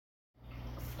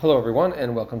Hello everyone,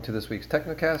 and welcome to this week's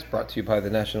TechnoCast, brought to you by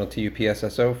the National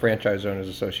TUPSSO Franchise Owners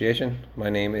Association. My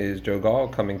name is Joe Gall,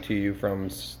 coming to you from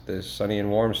the sunny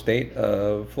and warm state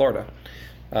of Florida.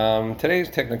 Today's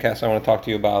TechnoCast, I want to talk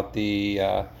to you about the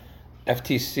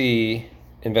FTC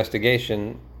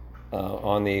investigation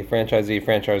on the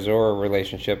franchisee-franchisor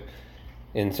relationship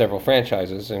in several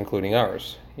franchises, including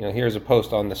ours. Here's a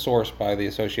post on The Source by the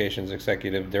association's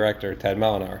executive director, Ted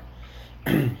Malinar.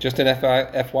 Just an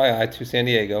FYI to San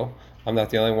Diego, I'm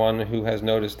not the only one who has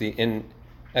noticed the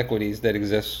inequities that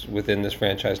exist within this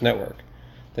franchise network.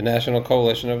 The National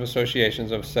Coalition of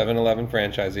Associations of 7-Eleven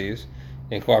franchisees,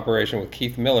 in cooperation with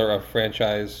Keith Miller of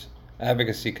Franchise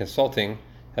Advocacy Consulting,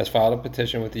 has filed a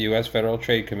petition with the U.S. Federal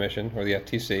Trade Commission, or the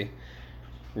FTC,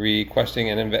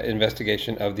 requesting an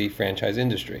investigation of the franchise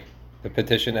industry. The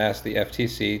petition asks the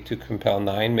FTC to compel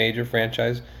 9 major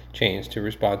franchise chains to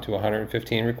respond to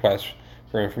 115 requests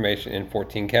for information in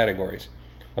 14 categories,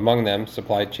 among them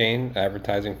supply chain,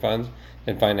 advertising funds,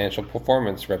 and financial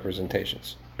performance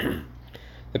representations.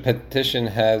 The petition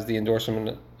has the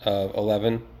endorsement of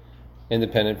 11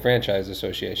 independent franchise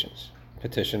associations.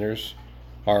 Petitioners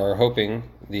are hoping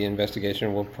the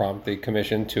investigation will prompt the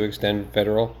Commission to extend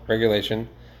federal regulation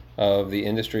of the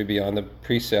industry beyond the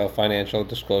pre-sale financial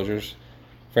disclosures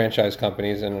franchise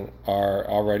companies are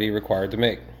already required to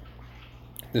make.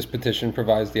 This petition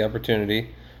provides the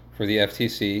opportunity for the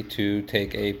FTC to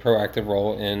take a proactive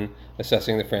role in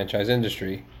assessing the franchise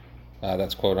industry.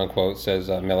 That's quote unquote, says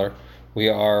Miller. We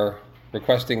are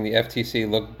requesting the FTC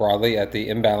look broadly at the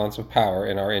imbalance of power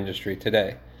in our industry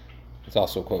today. It's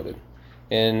also quoted.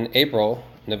 In April,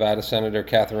 Nevada Senator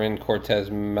Catherine Cortez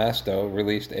Masto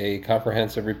released a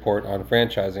comprehensive report on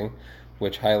franchising,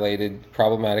 which highlighted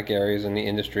problematic areas in the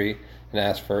industry and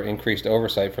asked for increased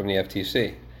oversight from the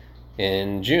FTC.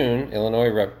 In June, Illinois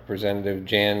Representative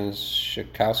Jan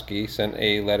Schakowsky sent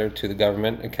a letter to the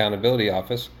Government Accountability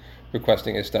Office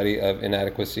requesting a study of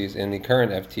inadequacies in the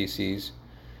current FTC's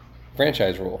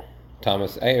franchise rule.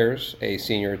 Thomas Ayers, a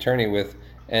senior attorney with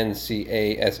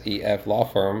NCASEF law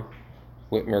firm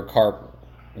Whitmer, Karp,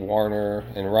 Warner,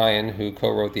 and Ryan, who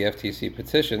co-wrote the FTC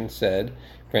petition, said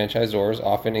franchisors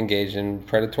often engage in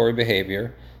predatory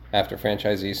behavior after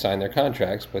franchisees sign their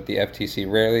contracts, but the FTC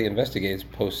rarely investigates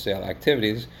post-sale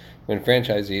activities when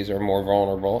franchisees are more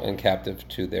vulnerable and captive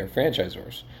to their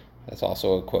franchisors. That's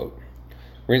also a quote.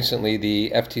 Recently,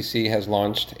 the FTC has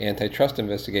launched antitrust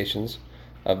investigations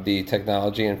of the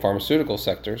technology and pharmaceutical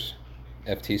sectors.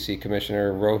 FTC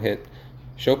Commissioner Rohit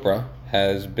Chopra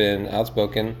has been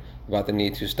outspoken about the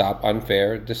need to stop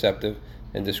unfair, deceptive,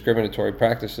 and discriminatory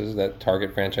practices that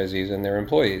target franchisees and their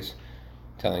employees,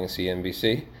 telling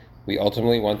CNBC, "We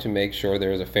ultimately want to make sure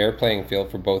there is a fair playing field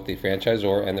for both the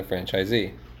franchisor and the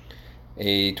franchisee."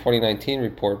 A 2019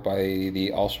 report by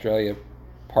the Australia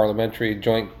Parliamentary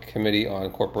Joint Committee on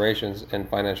Corporations and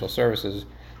Financial Services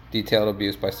detailed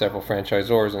abuse by several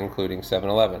franchisors, including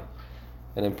 7-Eleven.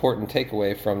 An important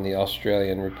takeaway from the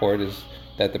Australian report is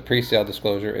that the pre-sale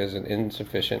disclosure is an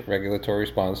insufficient regulatory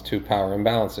response to power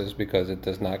imbalances because it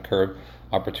does not curb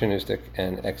opportunistic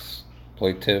and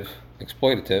exploitative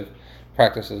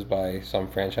practices by some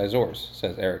franchisors,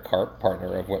 says Eric Karp,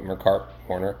 partner of Whitmer, Karp,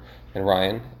 Warner, and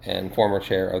Ryan, and former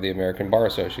chair of the American Bar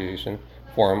Association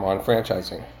Forum on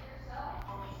Franchising.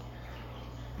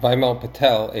 Vimal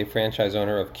Patel, a franchise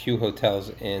owner of Q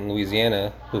Hotels in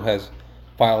Louisiana, who has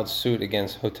filed suit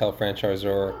against hotel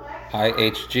franchisor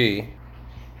IHG,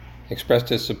 expressed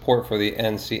his support for the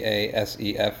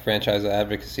NCASEF Franchise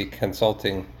Advocacy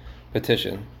Consulting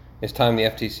petition. It's time the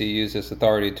FTC used its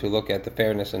authority to look at the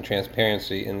fairness and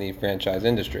transparency in the franchise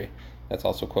industry. That's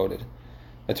also quoted.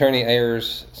 Attorney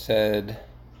Ayers said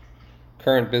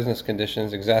current business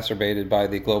conditions exacerbated by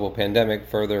the global pandemic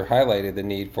further highlighted the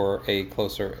need for a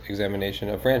closer examination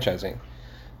of franchising.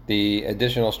 The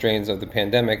additional strains of the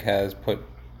pandemic has put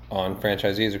on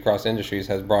franchisees across industries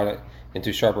has brought it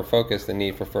into sharper focus the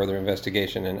need for further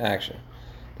investigation and action.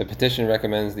 The petition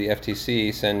recommends the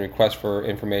FTC send requests for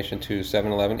information to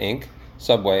 7-Eleven Inc.,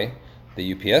 Subway,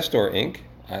 the UPS Store Inc.,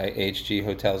 IHG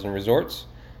Hotels and Resorts,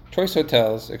 Choice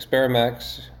Hotels,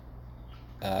 Experamax,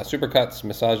 Supercuts,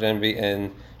 Massage Envy,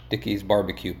 and Dickey's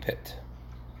Barbecue Pit.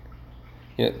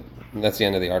 That's the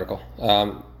end of the article.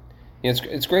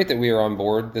 It's great that we are on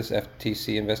board this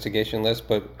FTC investigation list,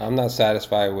 but I'm not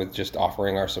satisfied with just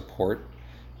offering our support.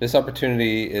 This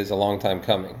opportunity is a long time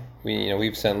coming.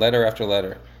 We've sent letter after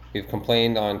letter. We've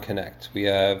complained on Connect. We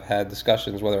have had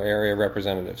discussions with our area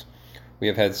representatives. We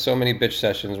have had so many bitch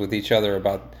sessions with each other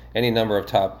about any number of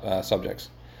top subjects.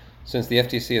 Since the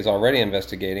FTC is already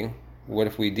investigating, what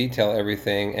if we detail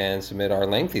everything and submit our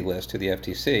lengthy list to the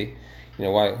FTC?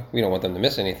 Why we don't want them to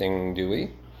miss anything, do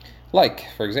we? Like,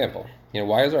 for example,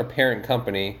 why is our parent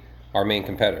company our main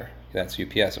competitor? That's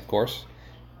UPS, of course.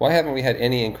 Why haven't we had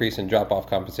any increase in drop-off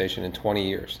compensation in 20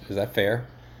 years? Is that fair?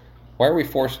 Why are we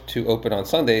forced to open on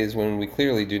Sundays when we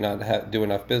clearly do not do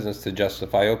enough business to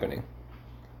justify opening?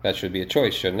 That should be a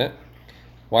choice, shouldn't it?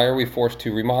 Why are we forced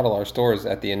to remodel our stores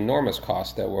at the enormous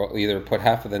cost that will either put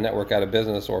half of the network out of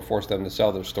business or force them to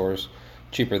sell their stores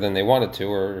cheaper than they wanted to,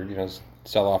 or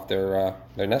sell off their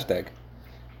nest egg?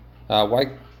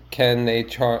 Why can they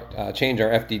change our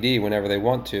FDD whenever they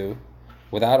want to,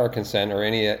 without our consent or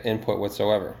any input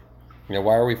whatsoever?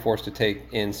 Why are we forced to take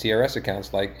in CRS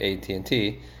accounts like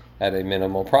AT&T at a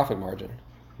minimal profit margin?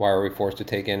 Why are we forced to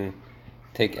take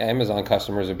Amazon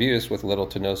customers' abuse with little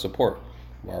to no support?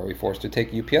 Why are we forced to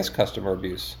take UPS customer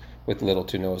abuse with little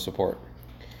to no support?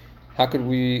 How could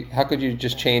you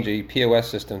just change a POS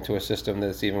system to a system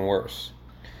that's even worse?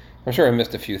 I'm sure I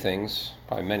missed a few things,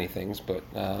 probably many things, but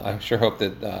I sure hope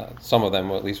that some of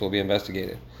them at least will be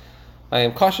investigated. I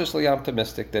am cautiously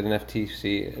optimistic that an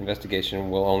FTC investigation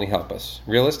will only help us.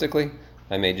 Realistically,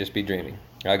 I may just be dreaming.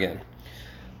 Again.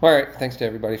 All right, thanks to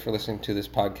everybody for listening to this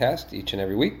podcast each and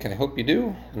every week. I hope you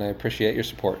do, and I appreciate your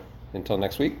support. Until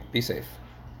next week, be safe.